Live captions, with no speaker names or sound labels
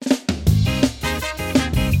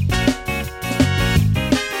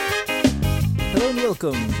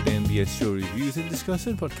Welcome to the MBS Show Reviews and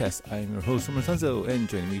Discussion Podcast. I'm your host, Romanzo, and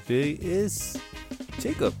joining me today is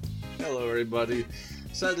Jacob. Hello everybody.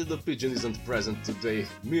 Sadly the pigeon isn't present today,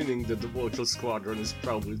 meaning that the Vulture Squadron is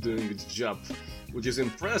probably doing its job, which is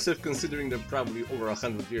impressive considering they're probably over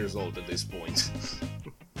 100 years old at this point.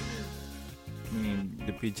 I mean,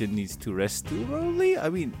 the pigeon needs to rest too, probably? I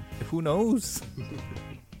mean, who knows?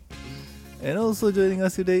 And also joining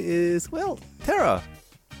us today is, well, Tara.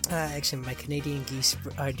 Actually, my Canadian geese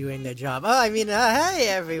are doing their job. Hey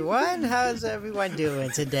everyone, how's everyone doing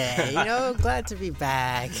today? Glad to be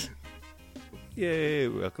back. Yay,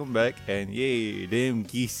 welcome back, and yay, damn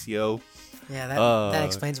geese, yo. Yeah, that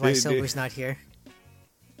explains why Silver's not here.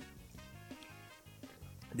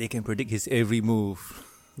 They can predict his every move.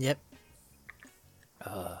 Yep.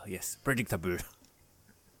 Yes, predictable.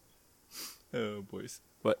 Oh, boys.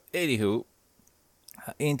 But anywho,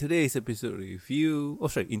 in today's episode review,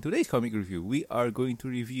 in today's comic review, we are going to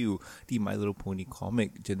review the My Little Pony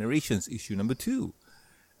comic Generations issue number 2.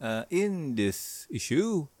 In this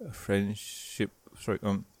issue, friendship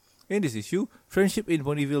in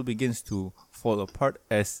Ponyville begins to fall apart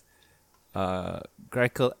as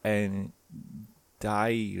Grackle and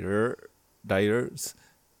Dyer's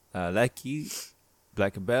Lackey,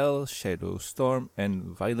 Black Belle, Shadow Storm,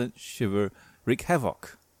 and Violent Shiver wreak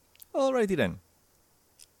havoc. Alrighty then.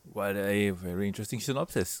 What a very interesting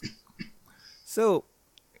synopsis. So,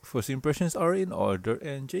 first impressions are in order,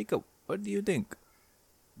 and Jacob, what do you think?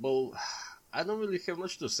 Well, I don't really have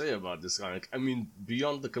much to say about this comic. I mean,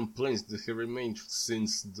 beyond the complaints that have remained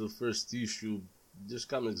since the first issue, this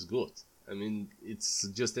comic's good. I mean, it's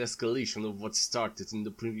just the escalation of what started in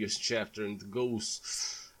the previous chapter and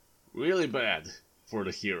goes really bad for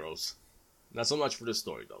the heroes. Not so much for the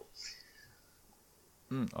story, though.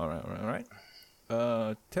 Alright.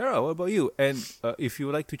 Tara, what about you? And if you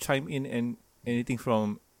would like to chime in and anything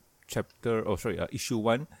from issue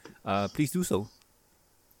 1, please do so.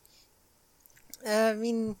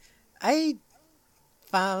 I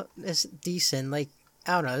found this decent. I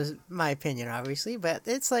don't know, this is my opinion, obviously, but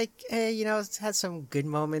it's it's had some good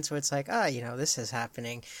moments where it's this is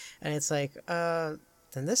happening, and it's then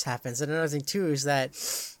this happens. And another thing too is that,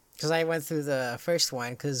 because I went through the first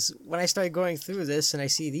one, because when I started going through this and I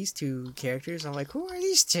see these two characters, I'm like, who are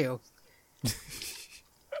these two?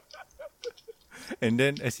 And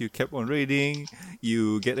then as you kept on reading,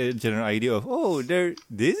 you get a general idea of, they're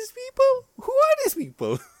these people? Who are these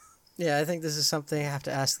people? Yeah, I think this is something I have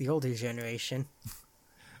to ask the older generation.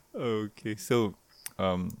 Okay, so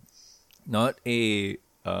not a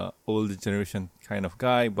older generation kind of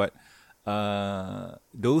guy, but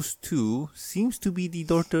those two seems to be the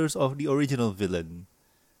daughters of the original villain,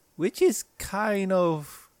 which is kind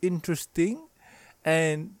of interesting.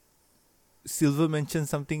 And Silver mentioned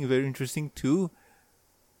something very interesting too,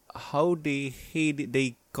 how they hated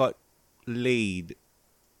they got laid.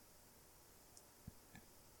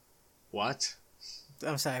 What?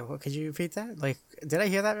 I'm sorry, what, could you repeat that? Did I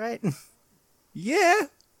hear that right? Yeah,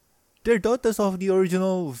 they're daughters of the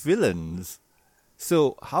original villains.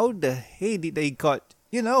 So how the hell did they got,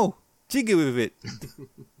 jiggy with it?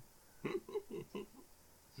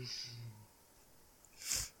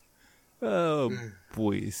 Oh,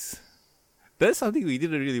 boys. That's something we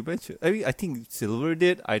didn't really mention. I mean, I think Silver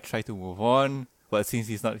did. I tried to move on, but since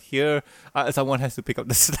he's not here, someone has to pick up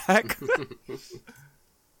the slack.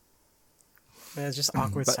 It's just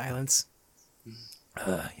awkward silence.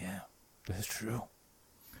 Yeah, that's true.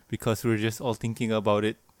 Because we're just all thinking about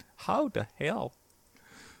it. How the hell?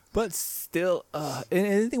 But still,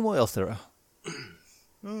 anything more else, Sarah?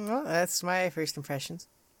 Well, that's my first impressions.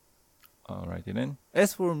 Alrighty then.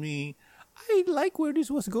 As for me, I like where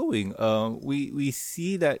this was going. We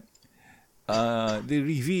see that they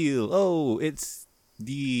reveal, it's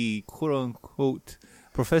the quote-unquote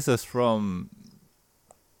professors from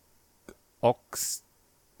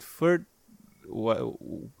Oxford.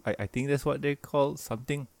 I think that's what they call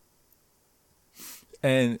something.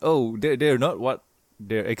 And they're not what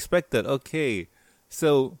they're expected. Okay,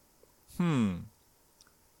 so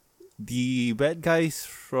the bad guys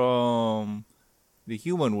from the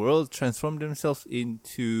human world transform themselves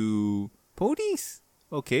into ponies.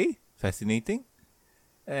 Okay, fascinating.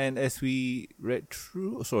 And as I read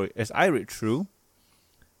through,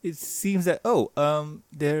 it seems that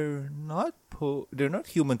they're not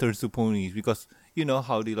human turns to ponies, because you know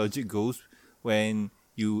how the logic goes. When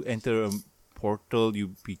you enter a portal,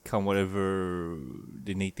 you become whatever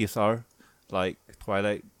the natives are, like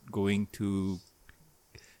Twilight going to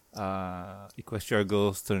Equestria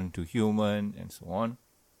girls turn to human and so on.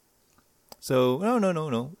 So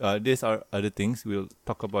no. These are other things. We'll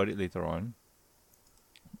talk about it later on.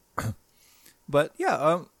 But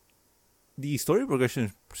yeah, the story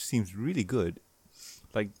progression seems really good.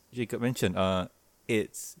 Like Jacob mentioned,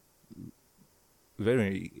 it's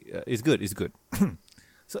it's good. It's good.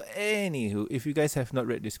 So, anywho, if you guys have not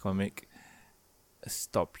read this comic,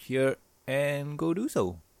 stop here and go do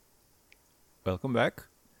so. Welcome back.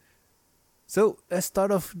 So, let's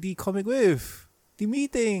start off the comic with the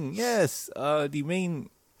meeting. Yes, the main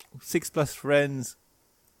 6+ friends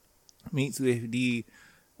meets with the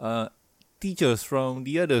teachers from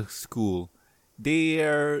the other school.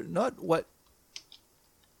 They're not what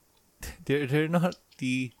they're not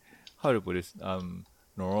the, how to put this,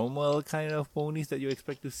 normal kind of ponies that you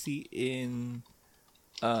expect to see in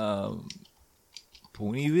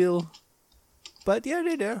Ponyville. But yeah,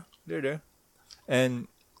 they're there. And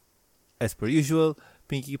as per usual,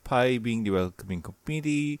 Pinkie Pie, being the welcoming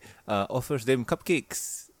committee, offers them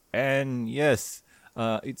cupcakes. And yes,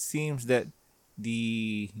 it seems that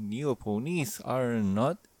the newer ponies are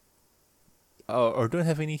not or don't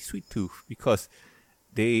have any sweet tooth because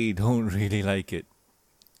they don't really like it.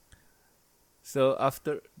 So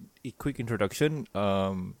after a quick introduction,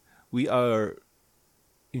 we are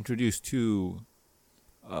introduced to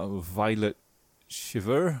Violet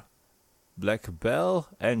Shiver, Black Belle,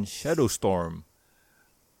 and Shadow Storm.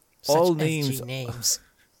 Such All edgy names names.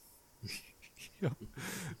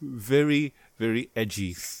 very, very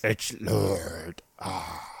edgy. Edgelord.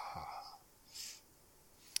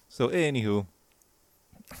 So anywho,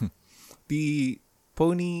 the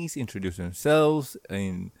ponies introduce themselves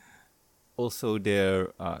and also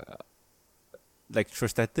their lecture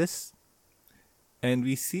status, and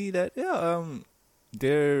we see that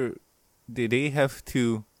they have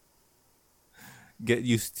to get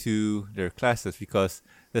used to their classes because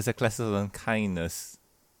there's a class on kindness.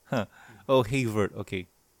 Oh, Havert. Okay,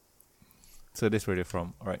 so that's where they're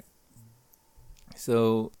from. All right.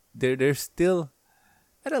 So they're still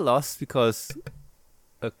at a loss because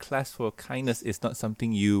a class for kindness is not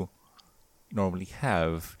something you normally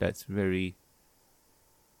have. That's very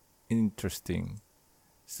interesting.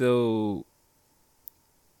 So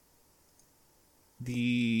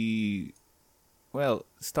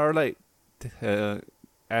Starlight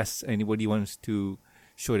asks anybody wants to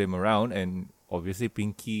show them around, and obviously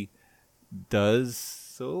Pinkie does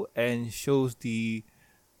so and shows the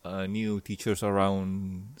new teachers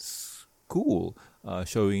around school,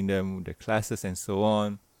 showing them the classes and so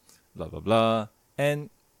on, blah blah blah. And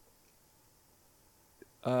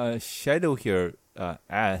Shadow here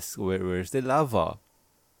asks where's the lava,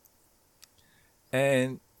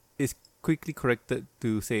 and is quickly corrected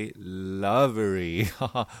to say lavery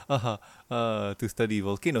to study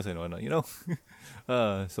volcanoes and whatnot,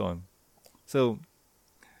 so on. So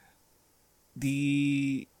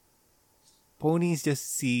the ponies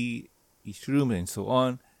just see each room and so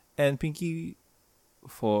on, and Pinkie,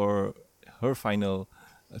 for her final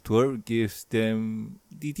tour, gives them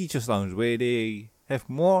the teacher's lounge where they have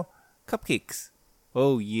more cupcakes.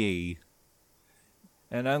 Oh yay.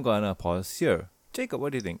 And I'm gonna pause here. Jacob,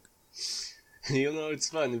 what do you think? It's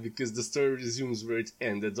funny because the story resumes where it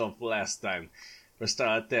ended off last time, where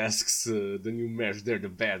Starlight asks the new mares they're the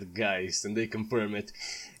bad guys, and they confirm it,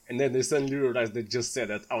 and then they suddenly realize they just said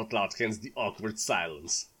that out loud, hence the awkward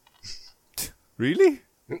silence. Really?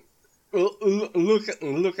 Well, look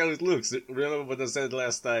how it looks. Remember what I said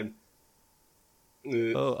last time?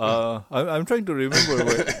 I'm trying to remember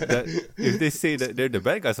if they say that they're the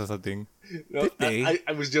bad guys or something. No, Did they?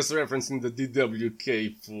 I was just referencing the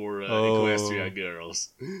DWK for Equestria Girls.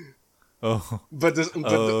 Oh. But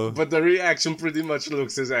the reaction pretty much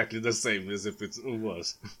looks exactly the same as if it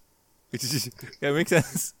was. Yeah, makes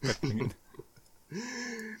sense.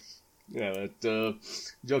 Yeah, but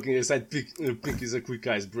joking aside, Pink is a quick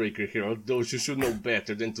icebreaker here, although she should know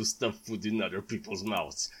better than to stuff food in other people's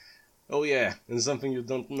mouths. Oh yeah, and something you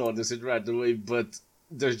don't notice it right away, but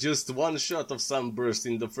there's just one shot of Sunburst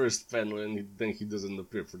in the first panel, and then he doesn't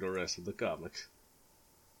appear for the rest of the comic.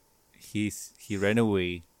 He ran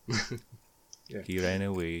away. Yeah. He ran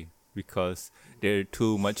away because they're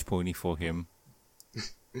too much pony for him.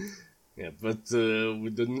 Yeah, but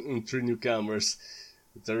with the 3 newcomers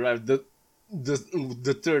that arrived,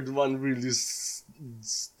 the third one really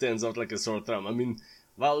stands out like a sore thumb. I mean,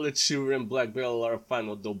 Violet, Shiver, and Black Belle are fine,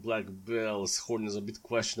 although Black Belle's horn is a bit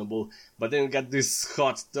questionable. But then you got this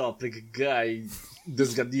hot topic guy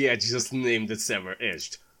that's got the edgiest name that's ever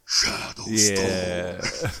edged. Shadow Storm.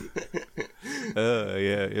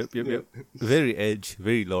 Yep. Very edge,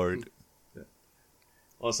 very lord. Yeah.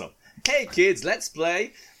 Also, hey kids, let's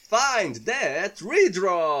play Find That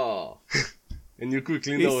Redraw! And you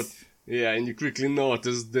quickly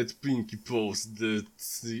notice that Pinkie posts that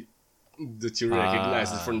that you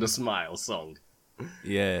recognize it from the Smile song.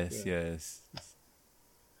 Yes, yes.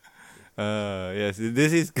 Yes,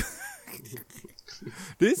 this is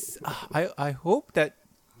this. I hope that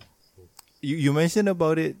you mentioned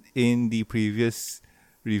about it in the previous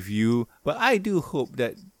review, but I do hope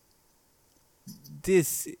that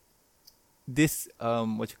this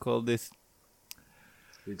what you call this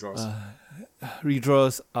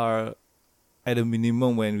redraws are at a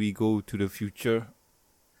minimum when we go to the future.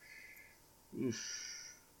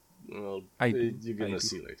 Well, I you're gonna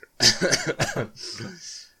see later.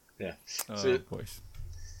 Yeah. Oh, boys.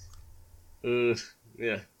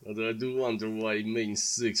 Yeah. Although I do wonder why main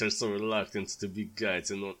six are so reluctant to be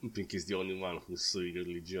guides, and Pink is the only one who so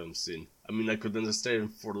eagerly jumps in. I mean, I could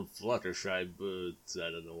understand for the Fluttershy, but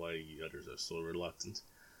I don't know why the others are so reluctant.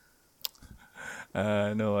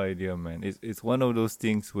 No idea, man. It's one of those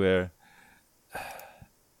things where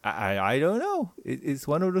I don't know. It's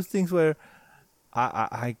one of those things where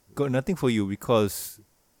I got nothing for you, because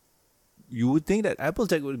you would think that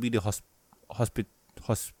Applejack would be the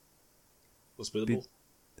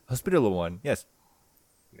hospitable one, yes.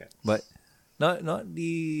 Yeah. But not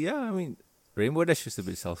the I mean, Rainbow Dash is a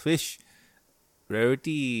bit selfish.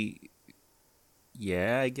 Rarity,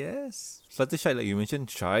 I guess. Fluttershy, like you mentioned,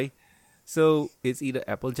 shy. So it's either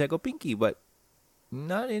Applejack or Pinky, but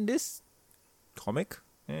not in this comic.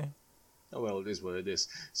 Oh well, it is what it is.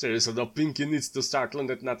 Seriously, the Pinky needs to start learning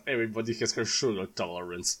that not everybody has her sugar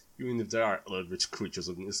tolerance, even if there are eldritch creatures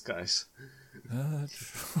in the skies.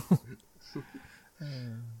 True.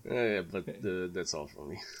 Yeah, but that's all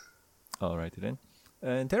from me. Alrighty then.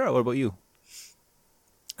 And Tara, what about you?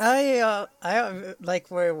 I like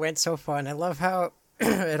where it went so far, and I love how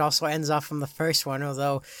it also ends off from the first one.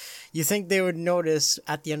 Although you think they would notice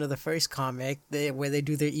at the end of the first comic, where they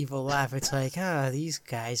do their evil laugh, it's like, these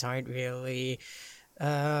guys aren't really,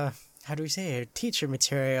 how do we say it, teacher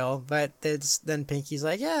material. But then Pinky's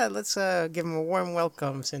like, yeah, let's give them a warm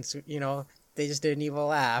welcome, since they just did an evil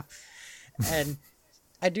laugh. And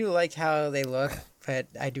I do like how they look, but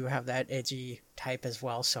I do have that edgy type as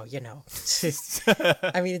well, so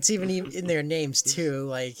I mean, it's even in their names too.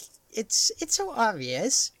 Like, it's so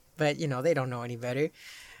obvious, but they don't know any better.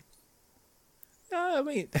 I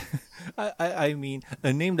mean, I mean,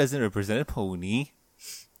 a name doesn't represent a pony,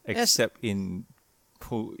 except in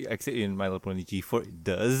My Little Pony G4 it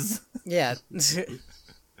does. Yeah.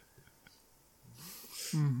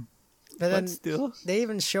 But then still, they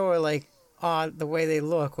even show like the way they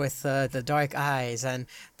look with the dark eyes and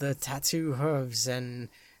the tattoo hooves, and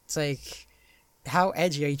it's like, how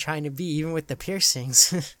edgy are you trying to be, even with the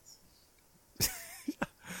piercings?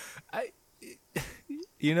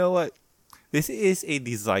 You know what? This is a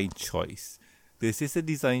design choice. This is a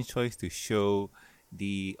design choice to show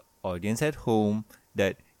the audience at home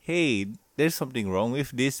that, hey, there's something wrong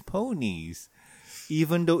with these ponies.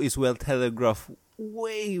 Even though it's well telegraphed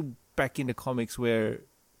way back in the comics, where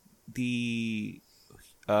the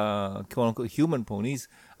quote-unquote human ponies,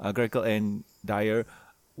 Gretel and Dyer,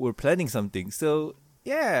 were planning something. So,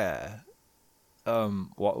 yeah.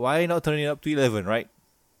 Why not turn it up to 11, right?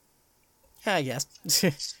 Yeah, I guess.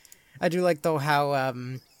 I do like, though, how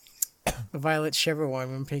Violet Shiverworm,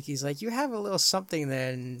 when Pinky's like, you have a little something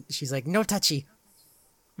there, and she's like, no touchy.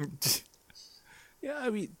 Yeah, I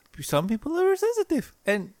mean, some people are sensitive,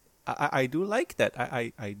 and I do like that.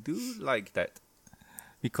 I do like that,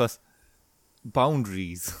 because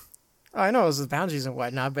boundaries. Oh, I know it was the boundaries and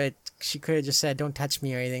whatnot, but she could have just said, don't touch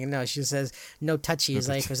me or anything. No, she says, no touchy. Is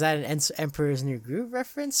like, was that an Emperor's New Groove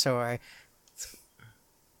reference, or...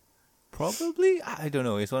 Probably, I don't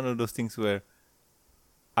know. It's one of those things where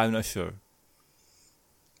I'm not sure.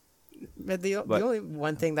 But the only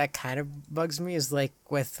one thing that kind of bugs me is like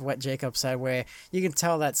with what Jacob said, where you can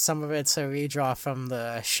tell that some of it's a redraw from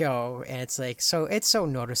the show, and it's like, so it's so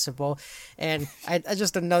noticeable. And I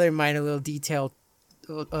just another minor little detail,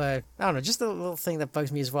 I don't know, just a little thing that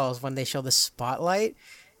bugs me as well is when they show the spotlight,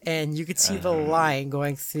 and you could see the line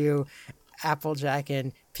going through Applejack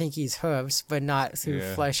and Pinky's hooves, but not through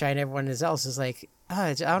Fluttershy and everyone else. Is like,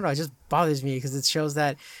 I don't know, it just bothers me because it shows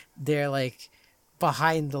that they're like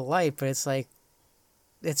behind the light, but it's like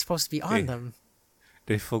it's supposed to be on them.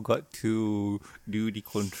 They forgot to do the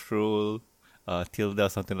control tilde or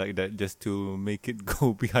something like that, just to make it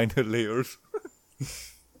go behind the layers.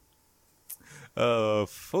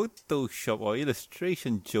 Photoshop or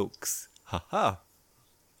illustration jokes. Haha.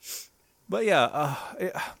 But yeah,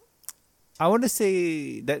 I want to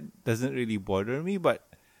say that doesn't really bother me, but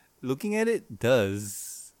looking at it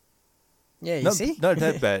does. Yeah, you see? Not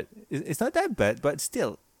that bad. It's not that bad, but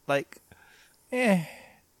still, like,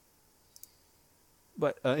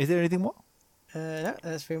 But is there anything more? No,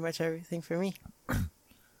 that's pretty much everything for me.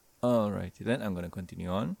 Alright, then I'm gonna continue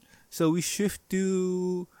on. So we shift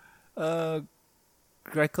to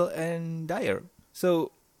Gretel and Dyer.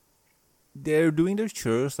 So they're doing their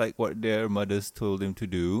chores like what their mothers told them to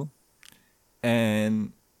do,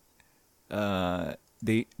 and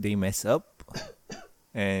they mess up,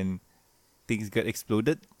 and things get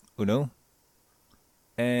exploded. You know,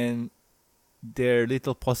 and their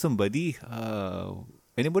little possum buddy.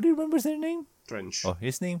 Anybody remembers their name? Trench. Oh,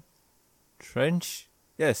 his name? Trench?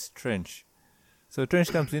 Yes, Trench. So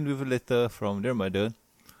Trench comes in with a letter from their mother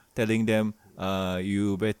telling them,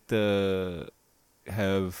 you better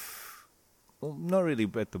have... well, not really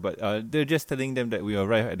better, but they're just telling them that we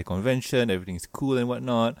arrived at the convention, everything's cool and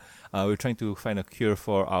whatnot. We're trying to find a cure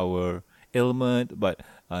for our ailment, but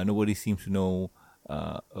nobody seems to know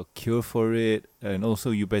a cure for it. And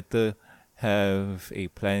also, you better have a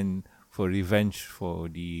plan for revenge for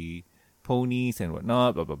the ponies and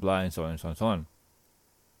whatnot, blah, blah, blah, and so on and so on and so on.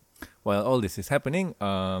 While all this is happening,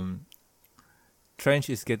 Trench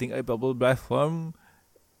is getting a bubble bath from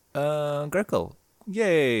Gretel.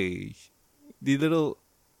 Yay! The little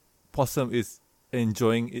possum is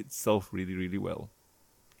enjoying itself really, really well.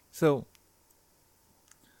 So,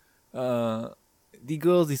 the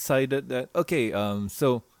girls decided that, okay,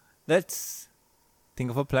 so let's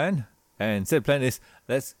think of a plan. And said plan is,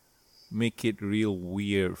 let's make it real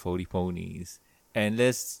weird for the ponies. And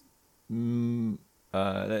let's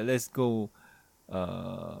go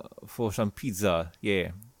for some pizza.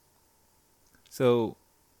 Yeah. So,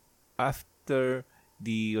 after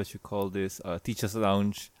the, teacher's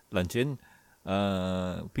lounge luncheon,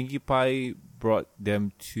 Pinkie Pie brought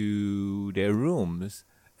them to their rooms.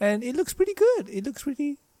 And it looks pretty good. It looks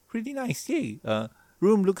pretty nice. Yay.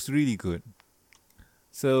 Room looks really good.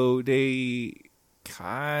 So they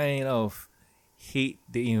kind of hate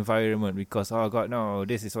the environment because, oh God, no,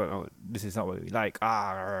 this is not what we like.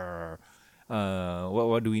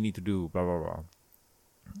 What do we need to do? Blah blah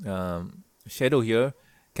blah. Shadow here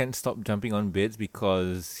can't stop jumping on beds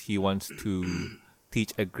because he wants to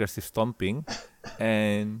teach aggressive stomping,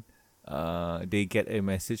 and they get a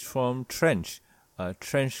message from Trench.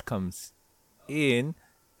 Trench comes in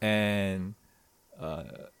and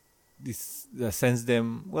this sends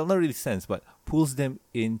them, well, not really sends, but pulls them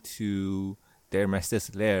into their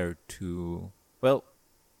master's lair to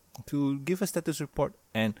give a status report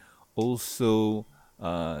and also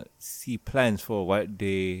see plans for what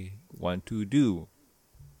they want to do.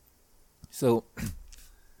 So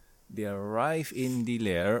they arrive in the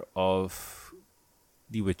lair of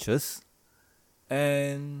the witches,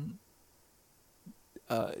 and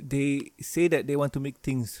they say that they want to make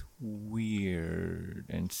things weird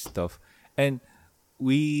and stuff. And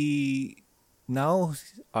we now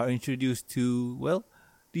are introduced to,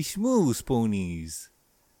 the schmooze ponies.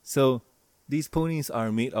 So these ponies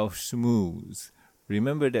are made of schmooze.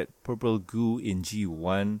 Remember that purple goo in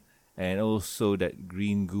G1 and also that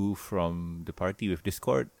green goo from the party with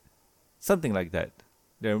Discord? Something like that.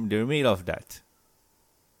 They're made of that,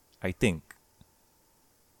 I think.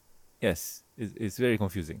 Yes, it's very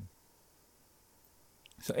confusing.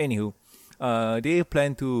 So anywho, they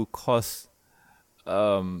plan to cause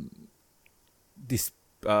this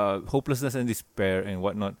hopelessness and despair and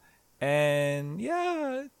whatnot. And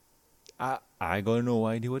yeah, I got no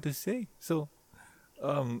idea what to say. So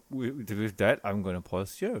with that, I'm gonna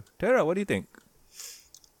pause here. Tara, what do you think?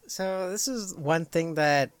 So this is one thing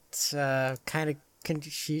that kind of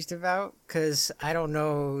confused about because I don't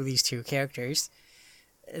know these two characters.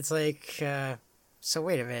 It's like, so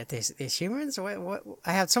wait a minute, there's humans? What?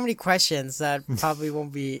 I have so many questions that probably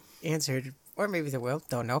won't be answered, or maybe they will,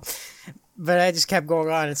 don't know. But I just kept going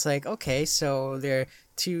on. It's like, okay, so they're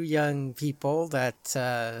two young people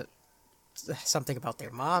that, something about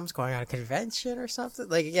their moms going on a convention or something.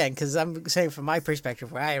 Like, again, because I'm saying from my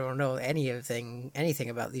perspective where I don't know anything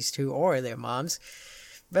about these two or their moms.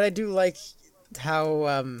 But I do like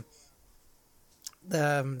how,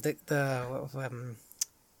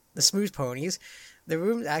 the smooth ponies, the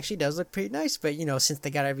room actually does look pretty nice, but since they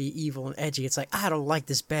gotta be evil and edgy, it's like, I don't like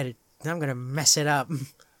this bed, I'm gonna mess it up.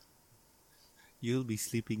 You'll be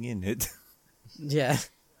sleeping in it. Yeah.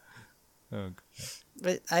 Okay.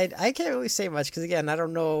 But I can't really say much because, again, I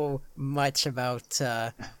don't know much about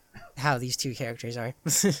how these two characters are.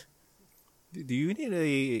 Do you need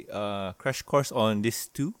a crash course on this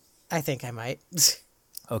too? I think I might.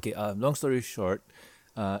 Okay, long story short,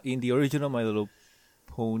 in the original My Little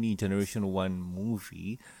Pony Generation 1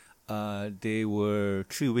 movie, there were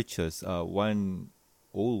three witches, one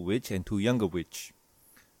old witch and two younger witch.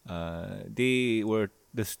 They were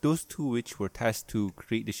those two which were tasked to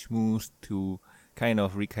create the schmooze to kind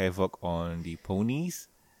of wreak havoc on the ponies,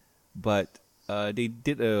 but they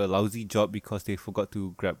did a lousy job because they forgot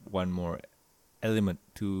to grab one more element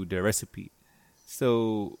to their recipe.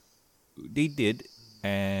 So they did,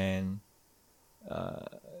 and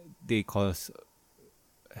they cause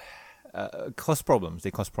problems.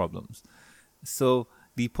 They cause problems. So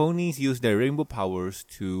the ponies use their rainbow powers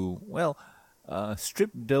to,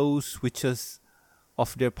 strip those witches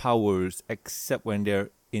of their powers, except when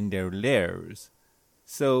they're in their lairs.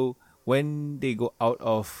 So when they go out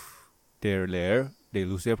of their lair, they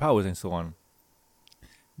lose their powers and so on.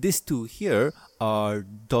 These two here are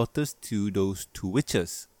daughters to those two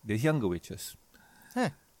witches, the younger witches. Huh.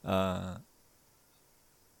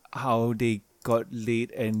 How they got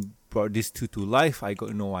laid and brought these two to life, I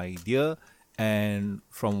got no idea. And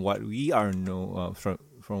from what we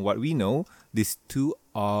from what we know, these two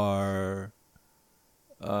are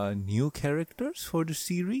new characters for the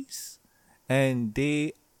series, and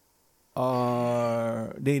they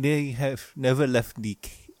have never left the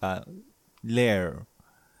lair,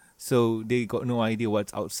 so they got no idea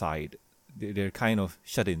what's outside. They're kind of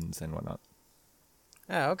shut-ins and whatnot.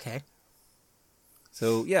 Oh, okay.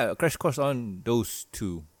 So yeah, a crash course on those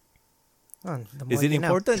two. Well, the more Is it you know.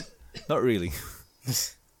 important? Not really.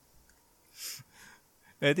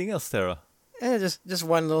 Anything else, Sarah? Just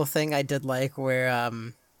one little thing I did like where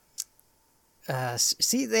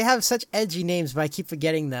see, they have such edgy names, but I keep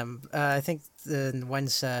forgetting them. I think the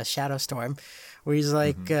one's Shadow Storm, where he's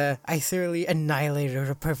like, I thoroughly annihilated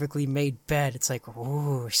a perfectly made bed. It's like,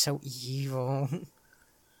 ooh, so evil.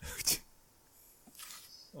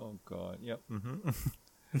 Oh God, yep.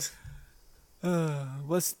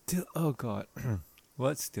 What still? Oh God,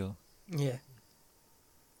 what still? Yeah.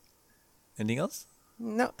 Anything else?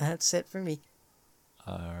 No, that's it for me.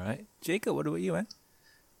 All right, Jacob. What about you, man?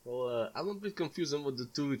 Well, I'm a bit confused on what the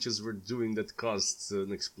two witches were doing that caused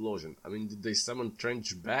an explosion. I mean, did they summon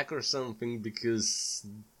Trench back or something? Because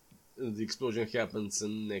the explosion happens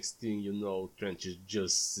and next thing you know, Trench is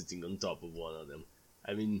just sitting on top of one of them.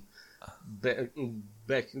 I mean,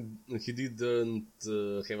 back he didn't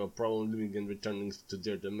have a problem living and returning to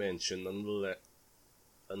their dimension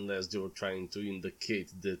unless they were trying to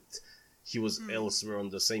indicate that he was elsewhere on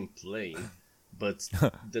the same plane. But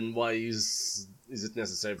then why is it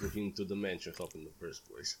necessary for him to dimension hop in the first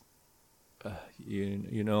place?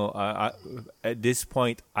 You know, I at this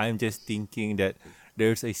point, I'm just thinking that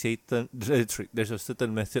there's a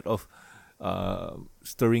certain method of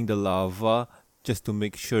stirring the lava just to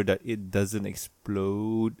make sure that it doesn't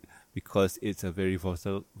explode, because it's a very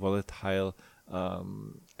volatile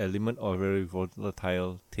element or very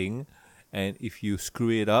volatile thing, and if you screw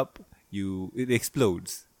it up, it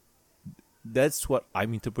explodes. That's what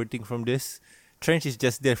I'm interpreting from this. Trench is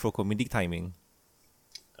just there for comedic timing.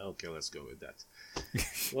 Okay, let's go with that.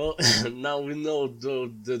 Well, now we know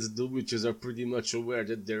that the witches are pretty much aware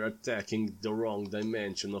that they're attacking the wrong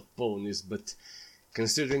dimension of ponies, but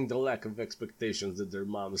considering the lack of expectations that their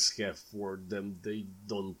moms have for them, they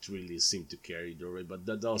don't really seem to care either way. But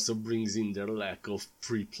that also brings in their lack of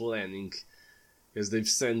pre-planning, as they've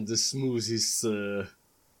sent the smoothies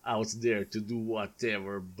out there to do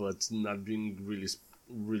whatever, but not being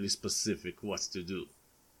really specific what to do.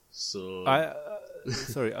 So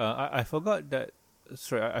I forgot that.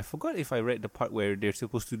 Sorry, I forgot if I read the part where they're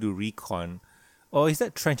supposed to do recon, or is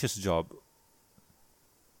that Trench's job?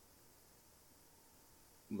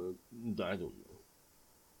 I don't know.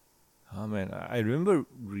 Oh man, I remember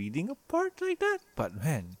reading a part like that, but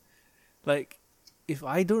man, like, if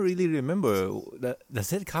I don't really remember, does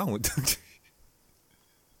that count?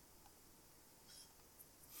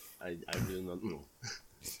 I do not know.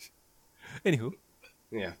 Anywho.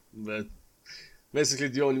 Yeah, but basically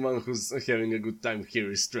the only one who's having a good time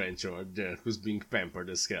here is Trench over there, who's being pampered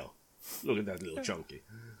as hell. Look at that little chunky.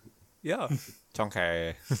 Yeah.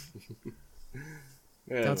 Chunky.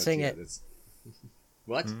 Yeah, Don't sing it.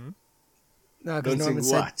 What? Mm-hmm. No, Don't because sing Norman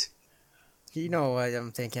said, what? you know what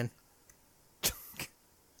I'm thinking.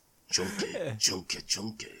 Chunky, chunky,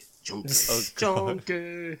 chunky, chunky, Oh,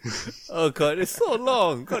 chunky. Oh God, it's so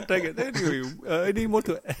long. God dang it. Anyway, any more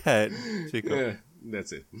to add, Jacob? Yeah,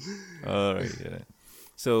 that's it. All right. Yeah.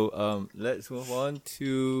 So let's move on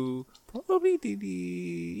to probably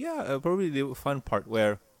probably the fun part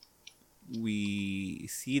where we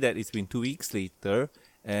see that it's been 2 weeks later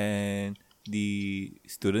and the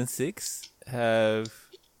student 6 have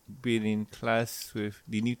been in class with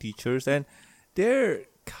the new teachers, and they're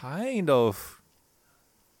kind of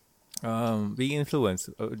being influenced.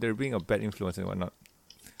 They're being a bad influence and whatnot.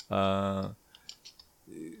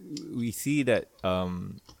 we see that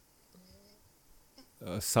some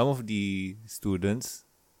of the students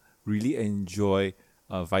really enjoy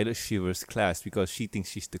Violet Shiver's class because she thinks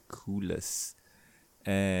she's the coolest,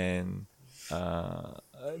 and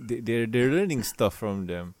they're learning stuff from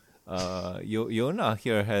them. Yona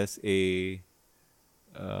here has a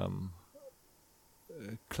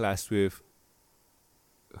class with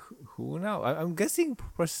who now? I'm guessing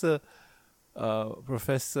Professor Violet,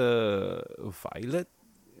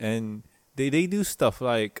 and they do stuff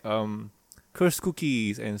like curse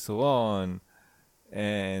cookies and so on,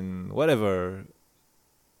 and whatever.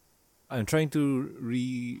 I'm trying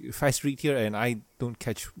to fast read here, and I don't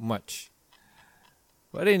catch much.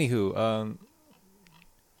 But anywho,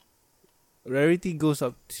 Rarity goes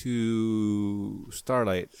up to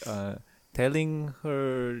Starlight, telling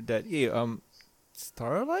her that, hey,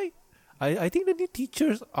 Starlight, I think the new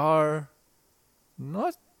teachers are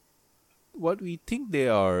not what we think they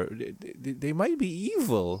are. They might be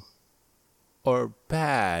evil or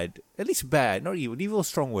bad. At least bad, not evil. Evil is a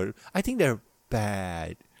strong word. I think they're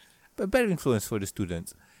bad. A bad influence for the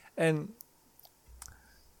students. And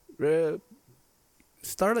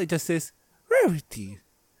Starlight just says, Rarity,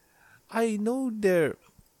 I know they're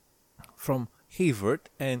from Havert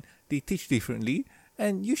and they teach differently,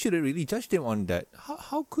 and you shouldn't really judge them on that.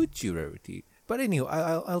 How could you, Rarity? But anyhow,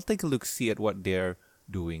 I'll take a look, see at what they're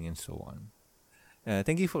doing and so on.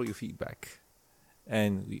 Thank you for your feedback.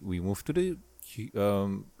 And we move to the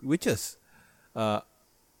witches. At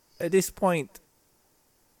this point,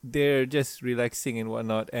 they're just relaxing and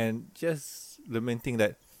whatnot, and just lamenting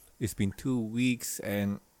that it's been 2 weeks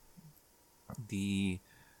and the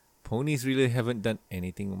ponies really haven't done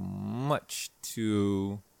anything much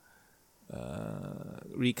to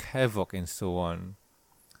wreak havoc and so on.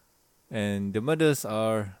 And the mothers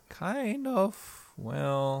are kind of,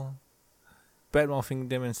 well, bad-mouthing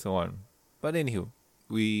them and so on. But anywho,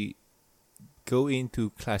 we go into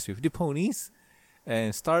class with the ponies,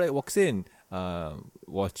 and Starlight walks in,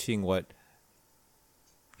 watching what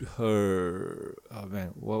her... Oh man,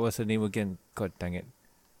 what was her name again? God dang it.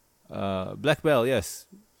 Black Bell, yes.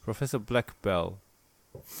 Professor Black Bell.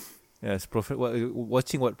 Yes,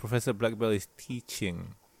 watching what Professor Black Bell is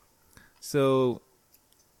teaching. So,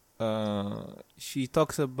 she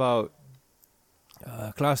talks about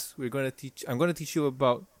class. I'm going to teach you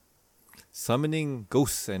about summoning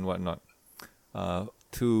ghosts and whatnot,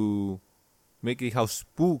 to make the house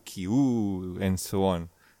spooky, ooh, and so on.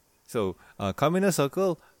 So, come in a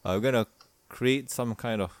circle. We're gonna create some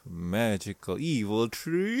kind of magical evil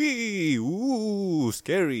tree. Ooh,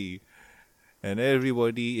 scary. And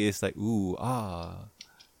everybody is like, ooh,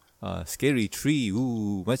 scary tree.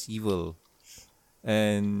 Ooh, much evil.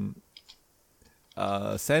 And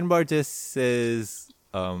Sandbar just says,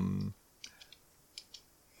 Black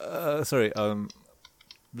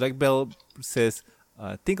Bell says,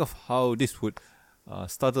 think of how this would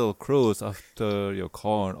startle crows after your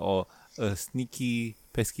corn, or a sneaky,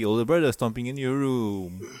 pesky older brother stomping in your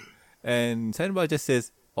room. And Sandbar just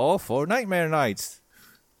says, or for nightmare nights.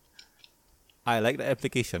 I like the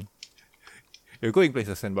application. You're going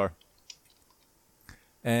places, Sandbar.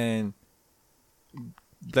 And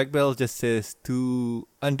Black Bell just says, to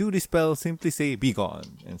undo this spell, simply say, be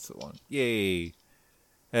gone, and so on. Yay.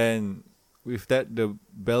 And with that, the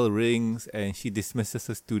bell rings and she dismisses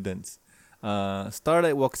the students.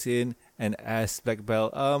 Starlight walks in and asks Black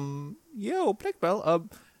Bell, yo, Black Bell,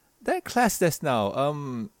 that class just now,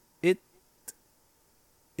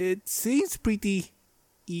 it seems pretty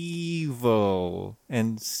evil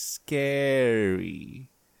and scary.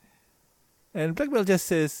 And Black Bell just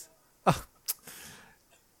says,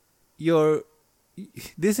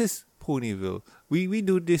 this is Ponyville. We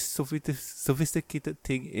do this sophisticated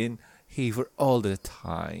thing in Haver all the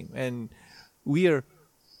time, and we are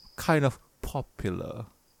kind of popular.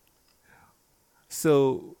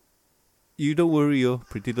 So you don't worry your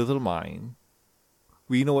pretty little mind.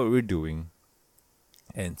 We know what we're doing.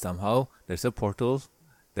 And somehow there's a portal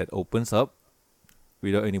that opens up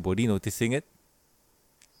without anybody noticing it.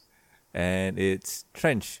 And it's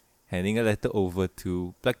Trench handing a letter over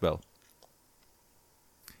to Black Bell.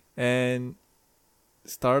 And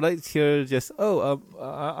Starlight here just,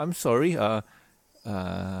 I'm sorry.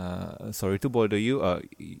 Sorry to bother you.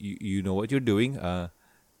 You know what you're doing.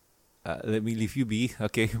 Let me leave you be.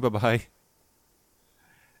 Okay, bye-bye.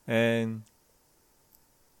 And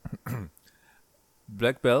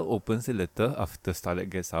Black Bell opens the letter after Starlight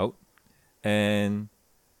gets out. And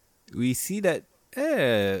we see that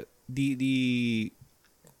the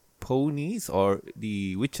ponies or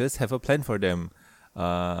the witches have a plan for them.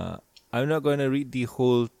 I'm not going to read the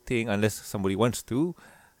whole thing unless somebody wants to.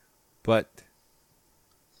 But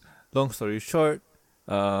long story short,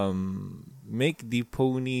 make the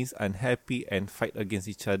ponies unhappy and fight against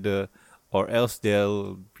each other, or else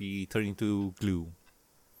they'll be turning to glue.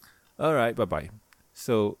 Alright, bye-bye.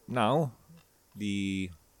 So now, the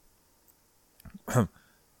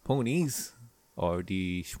ponies, or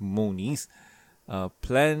the shmonies,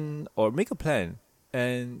 plan or make a plan.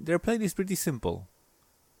 And their plan is pretty simple.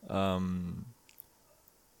 Do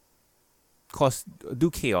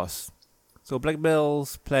chaos. So Black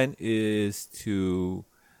Bell's plan is to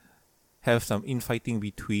have some infighting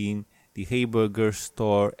between the Hayburger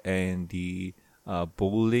store and the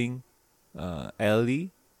bowling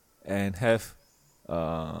alley, and have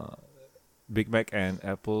Big Mac and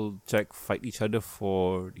Applejack fight each other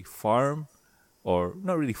for the farm, or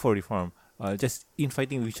not really for the farm, just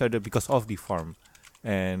infighting with each other because of the farm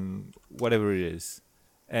and whatever it is.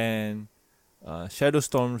 And Shadow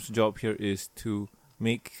Storm's job here is to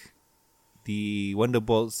make the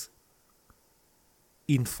Wonderbolts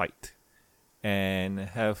infight and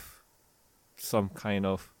have some kind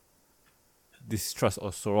of distrust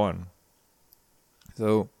or so on.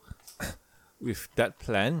 So with that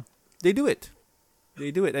plan, they do it.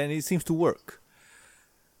 And it seems to work.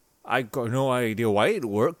 I got no idea why it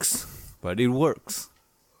works, but it works.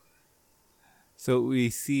 So we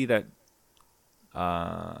see that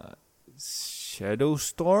Shadow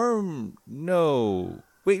Storm? No.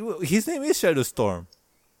 Wait, his name is Shadow Storm.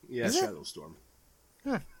 Yeah, Is it? Shadow Storm.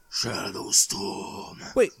 Huh. Shadow Storm.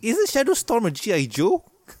 Wait, isn't Shadow Storm a G.I. Joe?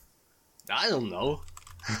 I don't know.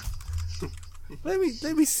 Let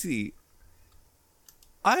me see.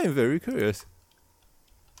 I am very curious.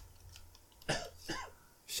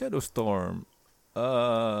 Shadow Storm.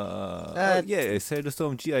 Yeah, Shadow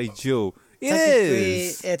Storm G.I. Joe. Technically,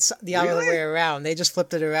 Yes. it's the other Really? way around. They just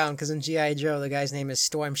flipped it around because in G.I. Joe, the guy's name is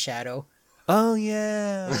Storm Shadow. Oh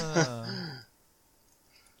yeah.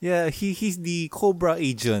 Yeah, he's the Cobra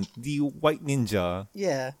agent, the white ninja.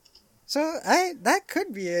 Yeah. So that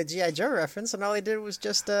could be a G.I. Joe reference, and all they did was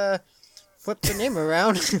just flip the name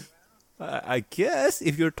around. I guess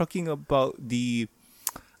if you're talking about the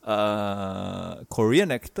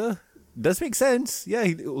Korean actor, does make sense. Yeah,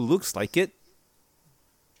 it looks like it.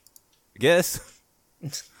 I guess.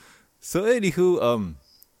 So anywho,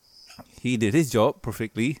 he did his job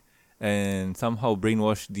perfectly and somehow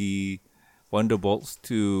brainwashed the Wonderbolts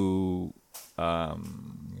to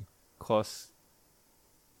cause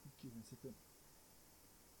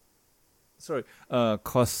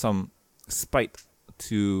some spite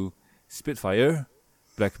to Spitfire.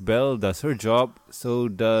 Black Belle does her job, so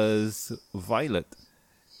does Violet.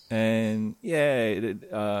 And yeah,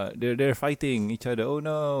 they're fighting each other. Oh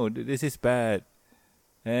no, this is bad.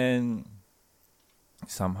 And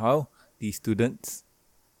somehow the students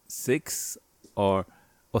 6 or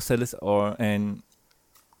Ocellus and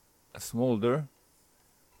Smolder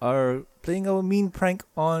are playing a mean prank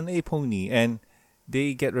on a pony, and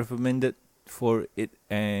they get reprimanded for it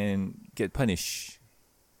and get punished.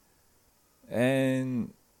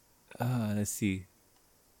 And let's see.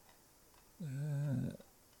 And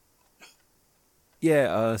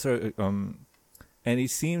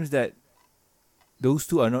it seems that those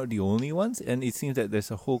two are not the only ones, and it seems that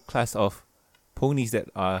there's a whole class of ponies that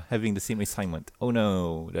are having the same assignment. Oh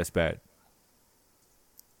no, that's bad.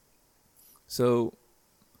 So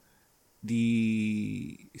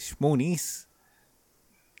the Shmonies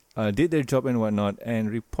did their job and whatnot,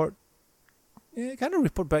 and report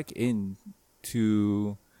back in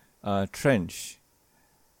to Trench,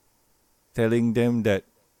 telling them that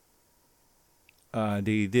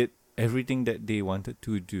they did everything that they wanted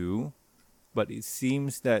to do, but it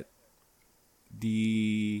seems that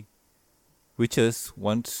the witches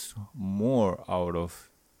want more out of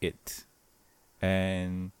it,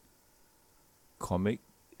 and comic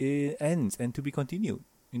ends and to be continued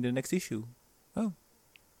in the next issue. Oh,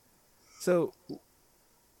 so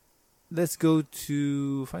let's go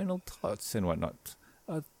to final thoughts and whatnot.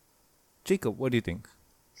 Jacob, what do you think?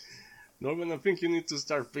 Norman, I think you need to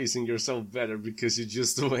start pacing yourself better because you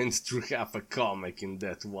just went through half a comic in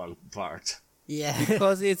that one part. Yeah.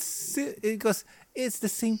 Because it's the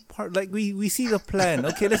same part. Like we see the plan.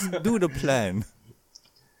 Okay, let's do the plan.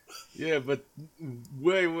 Yeah, but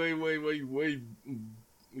way, you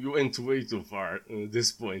went way too far at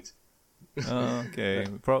this point. Okay,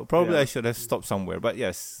 probably Yeah. I should have stopped somewhere. But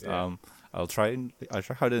yes, Yeah. I'll try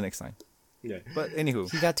harder next time. Yeah, But anywho,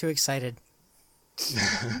 He got too excited.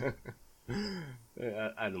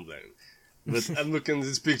 I don't blame him. But I'm looking at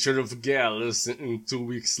this picture of Gallus in 2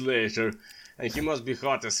 weeks later, and he must be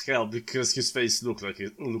hot as hell because his face looks like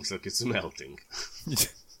it's melting.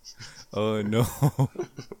 oh no.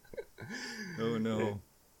 Oh no.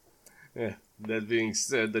 Yeah. That being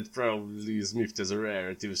said, that probably is miffed as a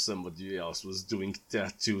rarity if somebody else was doing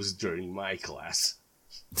tattoos during my class.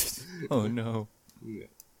 Oh no. Yeah.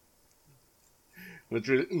 But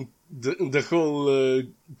the whole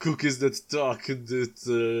cookies that talk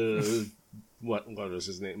that what was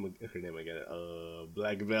his name? Her name again?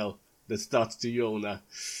 Black Bell that talked to Yona.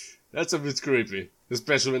 That's a bit creepy,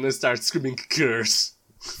 especially when they start screaming "curse."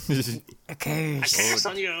 A curse. Curse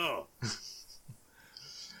on you!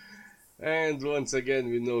 And once again,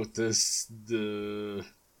 we notice the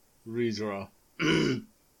redraw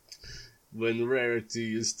when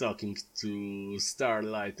Rarity is talking to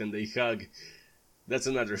Starlight and they hug. That's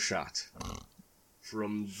another shot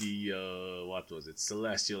from the what was it?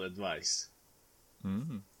 Celestial Advice.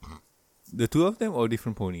 The two of them or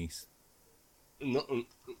different ponies? No,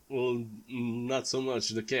 well, not so much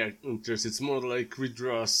the characters. It's more like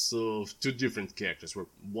redraws of two different characters, where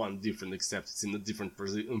one different, except it's in a different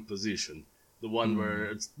position. The one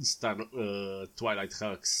where Twilight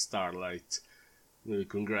hugs Starlight,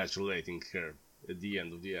 congratulating her at the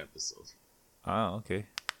end of the episode. Ah, okay.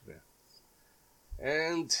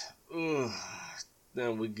 And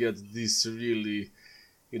then we get this really...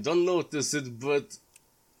 You don't notice it, but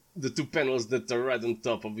the two panels that are right on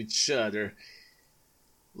top of each other...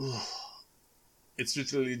 It's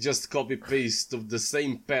literally just copy-paste of the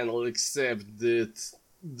same panel, except that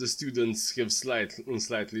the students have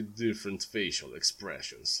slightly different facial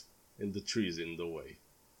expressions, and the tree's in the way.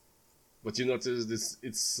 But you notice this,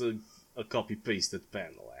 it's a copy-pasted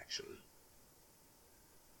panel, actually.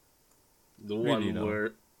 The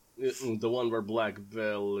one where Black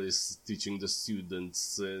Bell is teaching the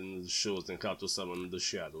students and shows them how to summon the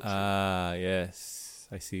shadow. Ah, yes.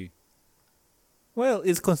 I see. Well,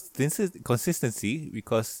 it's consistency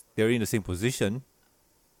because they're in the same position.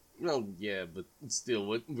 Well, yeah, but still,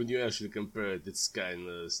 when you actually compare it, it's kind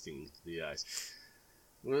of stinging to the eyes.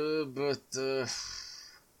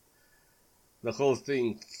 The whole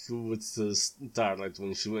thing with Starlight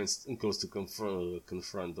when she goes to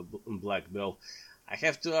confront the Black Bell, I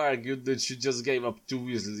have to argue that she just gave up too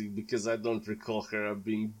easily, because I don't recall her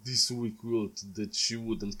being this weak-willed that she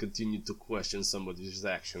wouldn't continue to question somebody's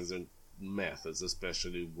actions and methods,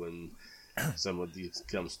 especially when somebody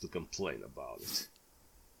comes to complain about it.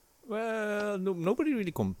 Well, nobody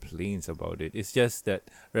really complains about it. It's just that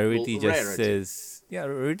Rarity says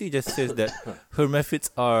that her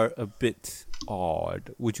methods are a bit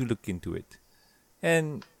odd. Would you look into it?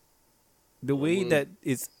 And the way that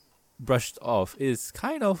it's brushed off is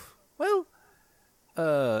kind of, well,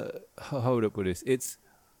 how would I put this? It's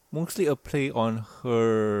mostly a play on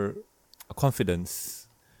her confidence,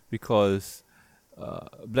 because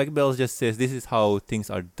Black Bell just says this is how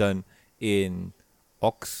things are done in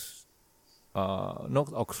not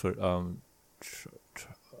Oxford,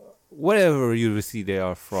 whatever university they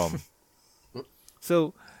are from.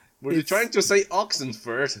 So, were you trying to say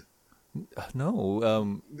Oxenford?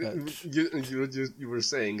 No. You were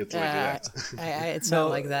saying it like that. It sounded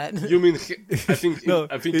like that. You mean? I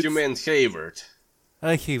think you meant Hayward.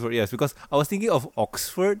 Hayward, yes, because I was thinking of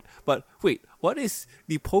Oxford, but wait, what is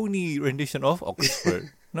the pony rendition of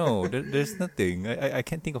Oxford? No, there's nothing. I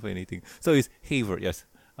can't think of anything. So it's Hayward, yes.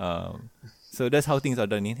 So that's how things are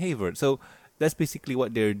done in Hayward. So that's basically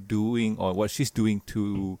what they're doing, or what she's doing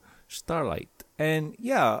to Starlight. And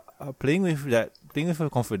yeah, playing with her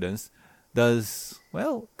confidence does,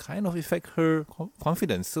 well, kind of affect her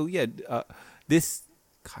confidence. So yeah, this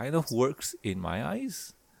kind of works in my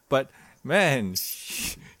eyes. But man,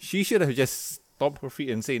 she should have just stomped her feet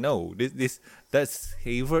and say, no, that's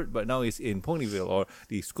Hayward, but now it's in Ponyville, or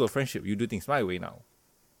the School of Friendship. You do things my way now.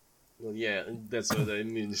 Well, yeah, that's what I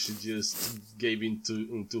mean. She just gave in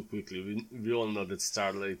too quickly. We all know that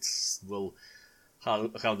Starlight, well, how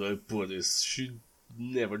do I put this? She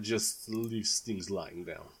never just leaves things lying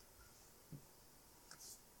down.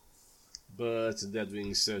 But that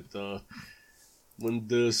being said, when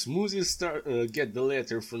the Smoothies get the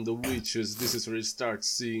letter from the witches, this is where you start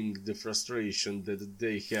seeing the frustration that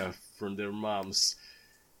they have from their moms,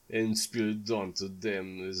 and spill it on to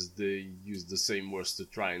them as they use the same words to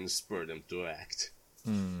try and spur them to act.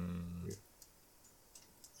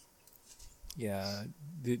 Yeah,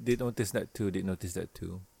 they noticed that too.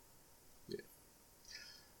 Yeah.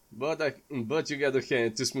 But you gotta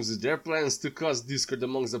hand to Smoothies. Their plans to cause discord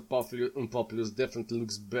amongst the populace definitely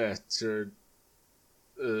looks better.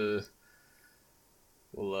 Hold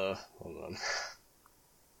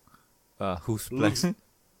on. Whose plan?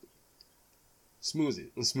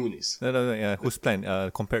 Smoothies. No, yeah. Whose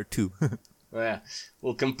plan? Compared to? Yeah.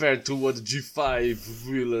 Well, compared to what G5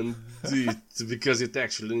 villain did, because it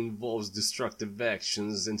actually involves destructive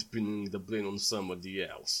actions and pinning the blame on somebody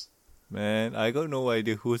else. Man, I got no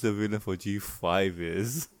idea who the villain for G5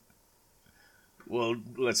 is. Well,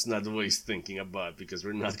 let's not waste thinking about it, because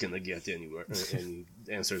we're not gonna get anywhere any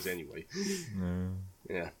answers anyway. No.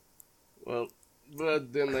 Yeah. Well,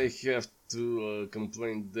 but then I have to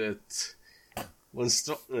complain that when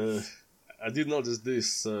I did notice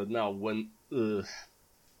this now when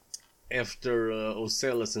after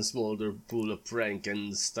Ocellus and Smolder pull a prank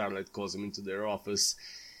and Starlight calls him into their office,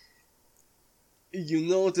 you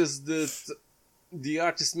notice that the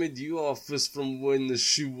artist made the office from when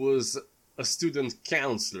she was a student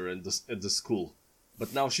counselor at the school,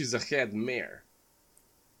 but now she's a head mayor.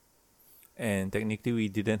 And technically, we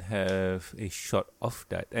didn't have a shot of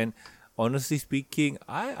that. And honestly speaking,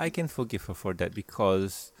 I can forgive her for that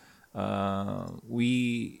because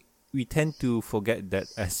we tend to forget that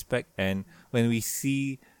aspect. And when we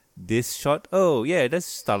see this shot, oh yeah, that's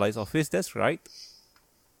Starlight's office. That's right.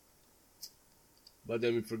 But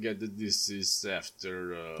then we forget that this is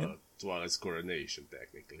after Twilight's coronation,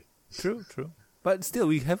 technically. True. But still,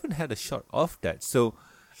 we haven't had a shot of that. So,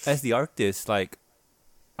 as the artist, like,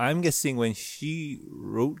 I'm guessing when she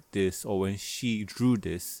wrote this or when she drew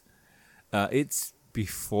this, it's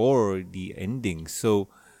before the ending. So,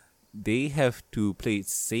 they have to play it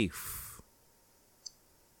safe.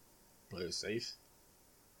 Play it safe?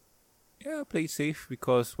 Yeah, play it safe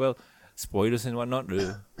because, well, spoilers and whatnot.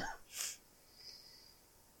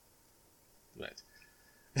 Right.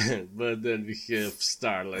 But then we have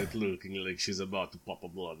Starlight looking like she's about to pop a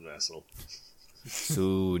blood vessel.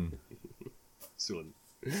 Soon.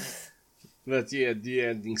 But yeah, the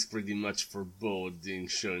ending's pretty much foreboding,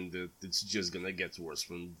 showing that it's just gonna get worse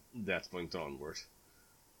from that point onward.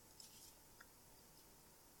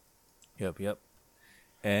 Yep.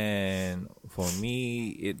 And for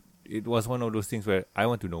me, it was one of those things where I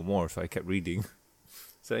want to know more, so I kept reading.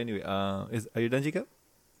 So anyway, are you done, Jacob?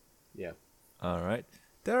 Yeah. All right.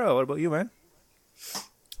 Tara, what about you, man?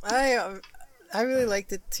 I really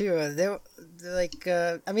liked it too. They're like,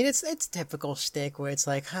 I mean, it's typical shtick where it's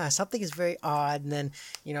like, something is very odd, and then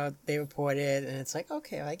they report it, and it's like,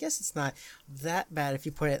 okay, well, I guess it's not that bad if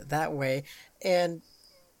you put it that way. And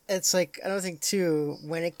it's like another thing too,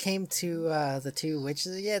 when it came to the two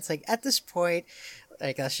witches, yeah, it's like at this point,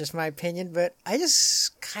 like that's just my opinion, but I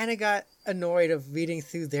just kind of got annoyed of reading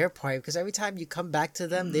through their part because every time you come back to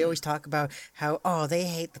them, they always talk about how they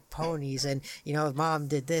hate the ponies and mom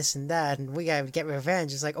did this and that and we gotta get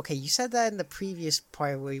revenge. It's like, okay, you said that in the previous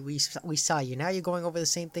part where we saw you. Now you're going over the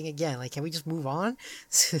same thing again. Like, can we just move on?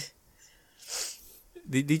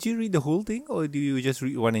 Did you read the whole thing or do you just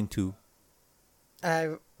read 1 and 2?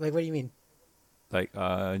 Like, what do you mean? Like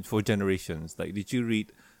for Generations, like did you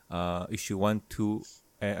read issue 1, 2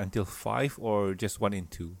 until 5 or just 1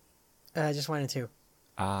 and 2? Just 1 and 2.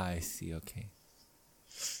 I see. Okay.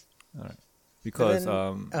 All right. Because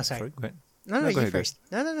sorry. Go ahead. No, you ahead, first.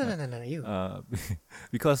 No, you.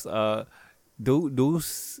 Because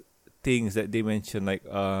those things that they mention, like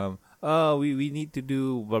we need to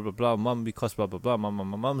do blah blah blah, mom because blah blah blah,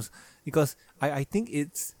 mom's because I think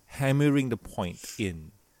it's hammering the point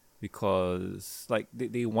in because like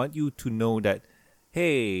they want you to know that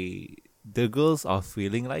hey, the girls are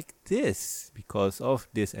feeling like this because of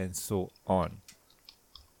this and so on.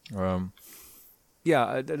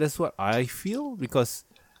 Yeah, that's what I feel because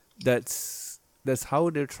that's how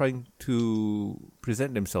they're trying to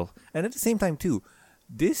present themselves. And at the same time too,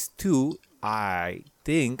 these two I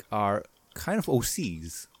think are kind of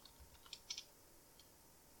OCs.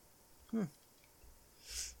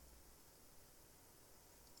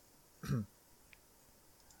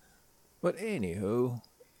 But anywho,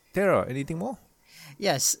 Tara, anything more?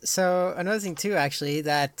 Yes. So another thing too, actually,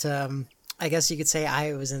 that I guess you could say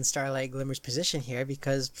I was in Starlight Glimmer's position here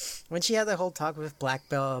because when she had the whole talk with Black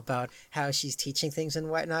Bell about how she's teaching things and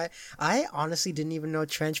whatnot, I honestly didn't even know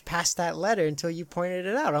Trench passed that letter until you pointed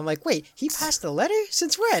it out. I'm like, wait, he passed the letter?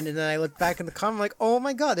 Since when? And then I looked back in the comic, like, oh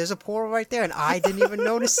my god, there's a portal right there, and I didn't even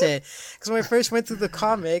notice it. Because when I first went through the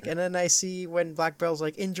comic, and then I see when Black Bell's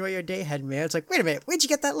like, enjoy your day, Headman, it's like, wait a minute, where'd you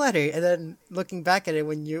get that letter? And then looking back at it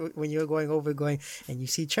when you're going, and you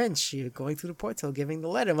see Trench going through the portal, giving the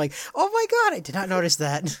letter, I'm like, oh my god, I did not notice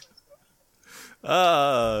that.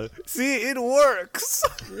 See, it works.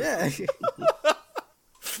 Yeah.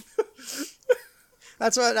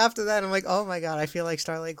 That's what, after that, I'm like, oh my god, I feel like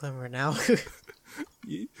Starlight Glimmer now.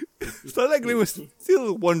 Starlight Gray was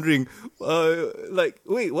still wondering,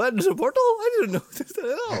 wait, what? There's a portal? I didn't know this at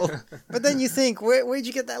all. But then you think, where'd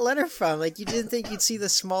you get that letter from? Like, you didn't think you'd see the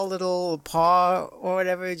small little paw or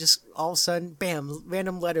whatever, just all of a sudden, bam,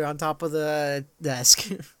 random letter on top of the desk.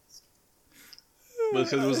 Well,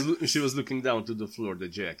 she was looking down to the floor,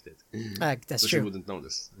 dejected. That's so true. She wouldn't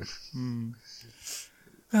notice.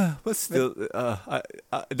 But still,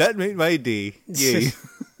 that made my day. Yay.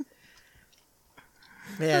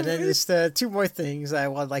 Yeah, then there's two more things I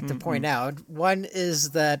would like to point out. One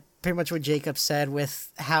is that pretty much what Jacob said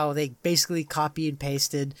with how they basically copy and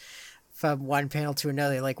pasted from one panel to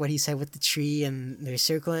another, like what he said with the tree and they're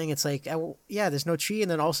circling. It's like, oh, yeah, there's no tree,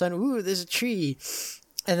 and then all of a sudden, ooh, there's a tree.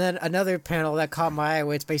 And then another panel that caught my eye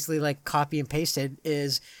where it's basically like copy and pasted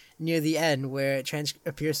is near the end where Trench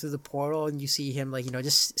appears through the portal and you see him like,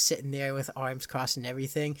 just sitting there with arms crossed and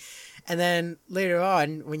everything. And then later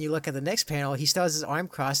on, when you look at the next panel, he still has his arm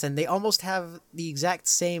crossed and they almost have the exact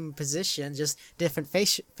same position, just different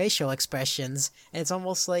facial expressions. And it's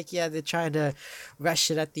almost like, yeah, they're trying to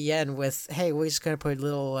rush it at the end with, hey, we're just going to put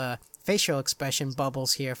little facial expression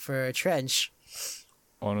bubbles here for Trench.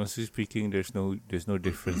 Honestly speaking, there's no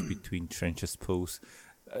difference between Trench's pose.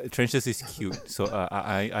 Trench's is cute, so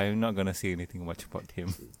I'm not gonna say anything much about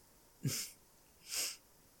him.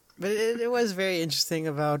 But it was very interesting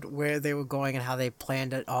about where they were going and how they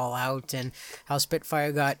planned it all out, and how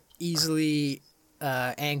Spitfire got easily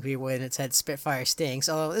angry when it said Spitfire stinks.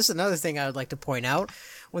 Although this is another thing I would like to point out.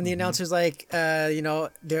 When the announcer's like,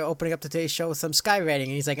 they're opening up today's show with some skywriting,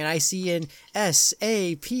 and he's like, and I see an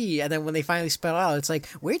S-A-P, and then when they finally spell it out, it's like,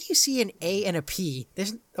 where do you see an A and a P?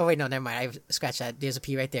 Oh wait, no, never mind, I've scratched that, there's a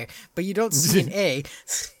P right there, but you don't see an A.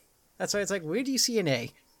 That's why it's like, where do you see an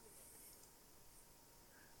A?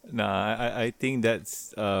 Nah, I think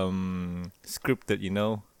that's scripted,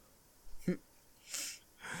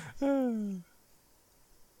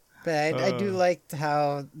 But I do like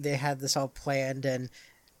how they had this all planned, and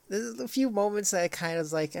there's a few moments that kind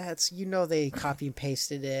of like, they copy and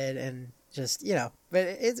pasted it, and just,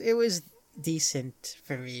 but it was decent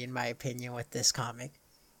for me, in my opinion, with this comic.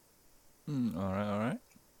 All right.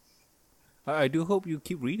 I do hope you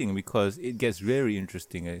keep reading because it gets very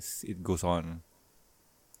interesting as it goes on.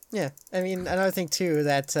 Yeah, I mean, another thing, too,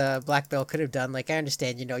 that Black Belt could have done, like, I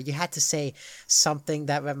understand, you had to say something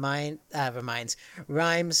that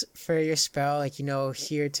rhymes for your spell, like,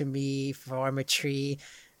 here to me, form a tree.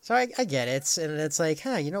 So I get it, and it's like,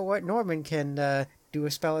 you know what, Norman can do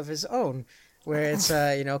a spell of his own, where it's,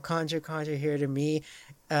 conjure here to me,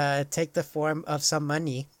 take the form of some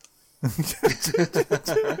money.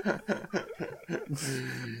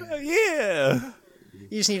 Yeah!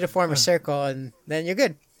 You just need to form a circle, and then you're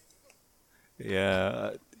good.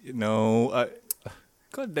 Yeah,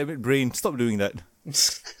 God damn it, brain, stop doing that.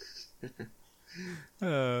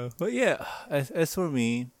 But yeah, as for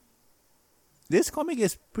me, this comic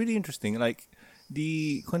is pretty interesting. Like,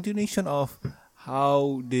 the continuation of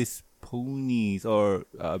how these ponies or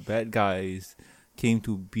bad guys came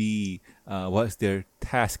to be, what's their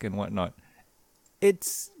task and whatnot.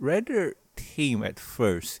 It's rather tame at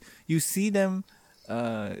first. You see them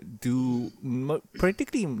do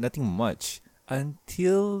practically nothing much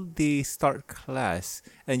until they start class,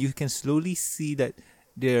 and you can slowly see that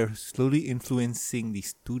they're slowly influencing the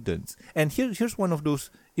students. And here's one of those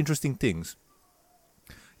interesting things.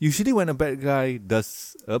 Usually when a bad guy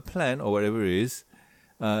does a plan or whatever it is,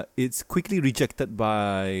 it's quickly rejected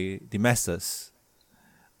by the masses.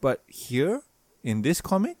 But here, in this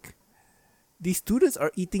comic, the students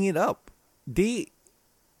are eating it up. They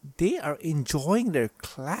are enjoying their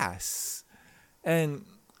class. And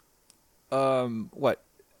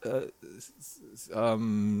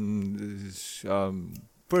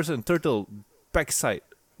person turtle backside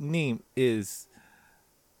name is,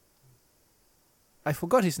 I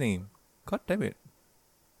forgot his name. God damn it.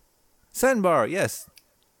 Sandbar, yes.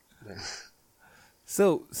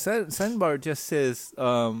 So Sandbar just says,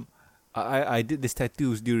 I did these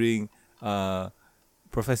tattoos during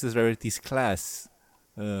Professor Rarity's class.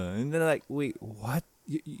 And they're like, wait, what?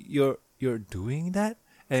 You're doing that?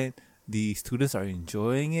 And the students are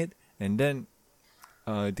enjoying it, and then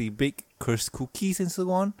they bake cursed cookies and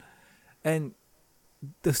so on, and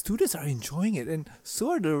the students are enjoying it, and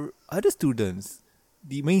so are the other students.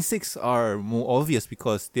 The main six are more obvious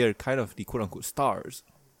because they're kind of the quote-unquote stars.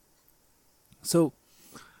 So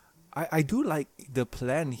I do like the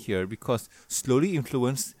plan here because slowly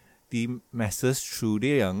influence the masses through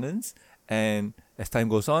the youngins, and as time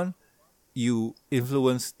goes on, you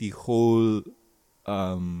influence the whole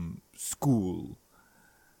school,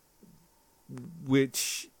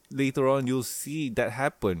 which later on you'll see that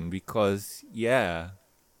happen because yeah.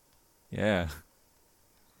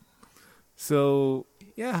 So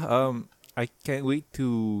I can't wait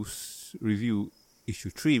to review issue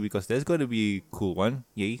 3 because that's going to be a cool one.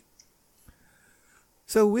 Yay.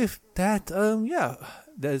 So with that,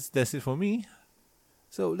 that's it for me.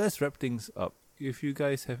 So let's wrap things up. If you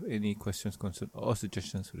guys have any questions, concerns, or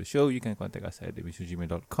suggestions for the show, you can contact us at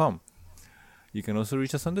mbs@gmail.com. You can also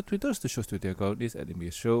reach us on the Twitters. The show's Twitter account is at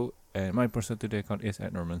MBS Show, and my personal Twitter account is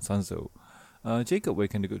at Norman Sanzo. Jacob, where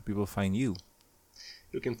can the good people find you?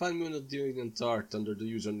 You can find me on the Deviant Art under the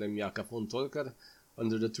username Jakafontolkar,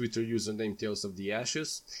 under the Twitter username Tales of the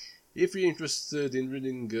Ashes. If you're interested in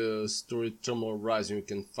reading story Terminal Horizon, you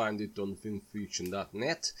can find it on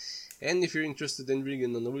filmfiction.net. And if you're interested in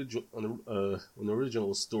reading an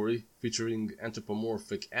original story featuring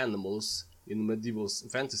anthropomorphic animals in a medieval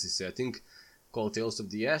fantasy setting called Tales of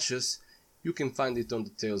the Ashes, you can find it on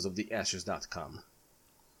the talesoftheashes.com.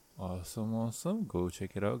 Awesome. Go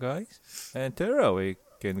check it out, guys. And Tara, where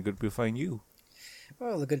can the good people find you?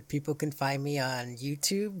 Well, the good people can find me on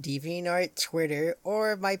YouTube, DeviantArt, Twitter,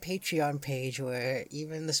 or my Patreon page where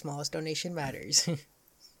even the smallest donation matters.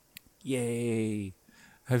 Yay!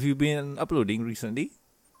 Have you been uploading recently?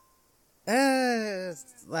 I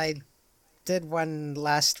did one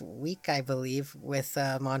last week, I believe, with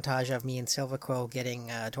a montage of me and Silver Quill getting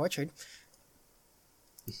tortured.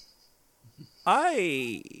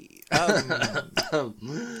 Yes.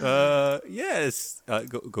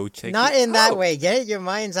 Go check. Not it in that out. way. Get your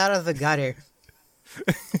minds out of the gutter.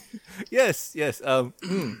 Yes.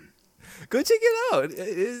 Go check it out.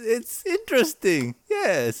 It's interesting.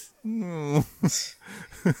 Yes.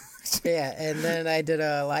 Yeah, and then I did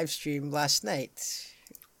a live stream last night.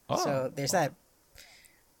 So there's that.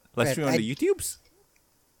 Live stream on the YouTubes?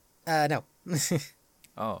 No.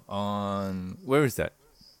 On where is that?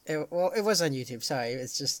 It was on YouTube. Sorry,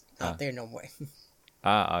 it's just not there no more.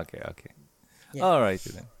 Okay. Yeah. All right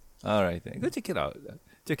then. Go check it out. Yeah.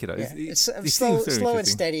 It's it slow seems very and interesting.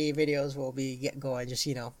 steady videos will be going, just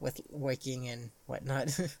with working and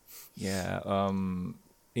whatnot. Yeah.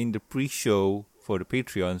 In the pre-show for the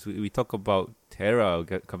Patreons, we talk about Terra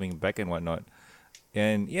coming back and whatnot,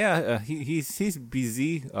 and he's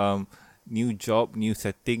busy. New job, new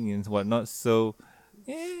setting and whatnot. So,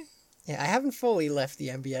 Yeah, I haven't fully left the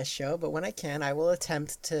MBS show, but when I can, I will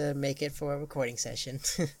attempt to make it for a recording session.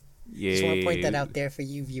 Just want to point that out there for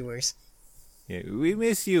you viewers. Yeah, we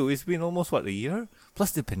miss you. It's been almost a year,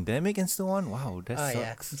 plus the pandemic and so on. Wow, that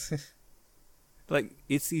sucks. Yeah. Like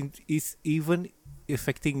it's even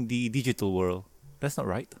affecting the digital world. That's not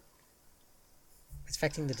right. It's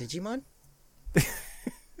affecting the Digimon?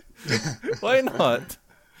 Why not?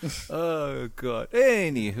 Oh god.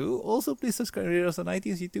 Anywho, also please subscribe to us on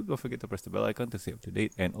iTunes, YouTube. Don't forget to press the bell icon to stay up to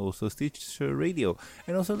date, and also Stitcher Radio,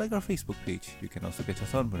 and also like our Facebook page. You can also catch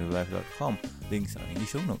us on bonnielive.com. Links are in the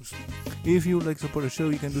show notes. If you would like to support the show,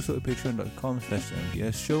 you can do so at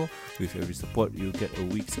patreon.com/MBS show. With every support, you'll get a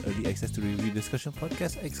week's early access to review discussion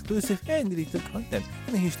podcast, exclusive and deleted content.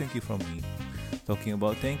 And a huge thank you from me. Talking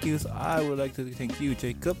about thank yous, I would like to thank you,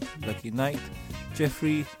 Jacob, Lucky Knight,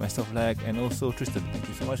 Jeffrey, myself Lag, and also Tristan. Thank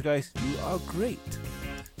you so much, guys. You are great.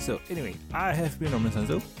 So anyway, I have been Norman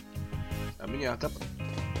Sanzo. I'm Jakob.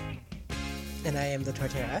 And I am the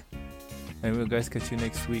Torterra. And we'll guys catch you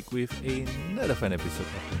next week with another fun episode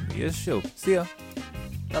of the MBS show. See ya.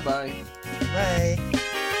 Bye-bye. Bye.